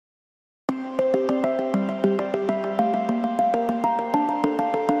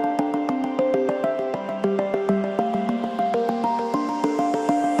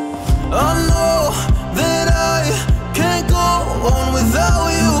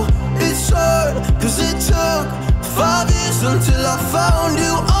years until I found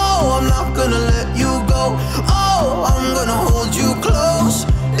you. Oh, I'm not gonna let you go. Oh, I'm gonna hold you close.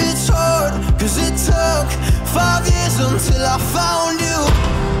 It's hard, cause it took 5 years until I found you.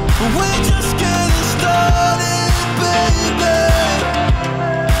 But we're just getting started, baby.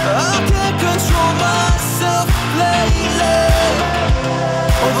 I can't control myself lately.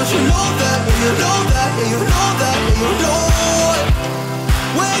 Oh, but you know that, yeah, you know that, yeah, you know that, yeah, you know it.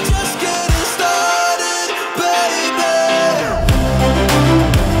 We're just getting started, baby.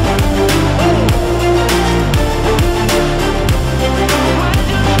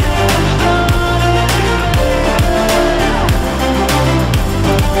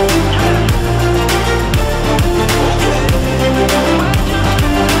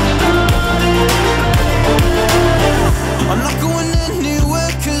 I'm not going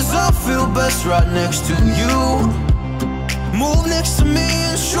anywhere cause I feel best right next to you. Move next to me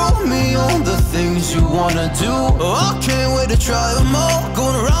and show me all the things you wanna do. Oh, I can't wait to try them all.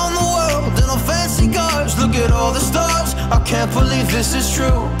 Going around the world in on fancy cars. Look at all the stars, I can't believe this is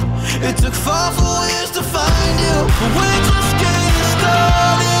true. It took 5 whole years to find you. But we're just getting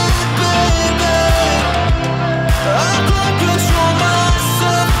started, baby. I can't control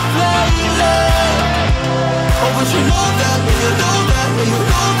myself lately. Oh, but you know that, yeah, you know that, yeah, you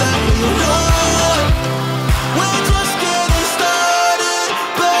know that, yeah, you know it. We're just getting started,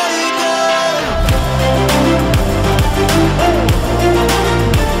 baby.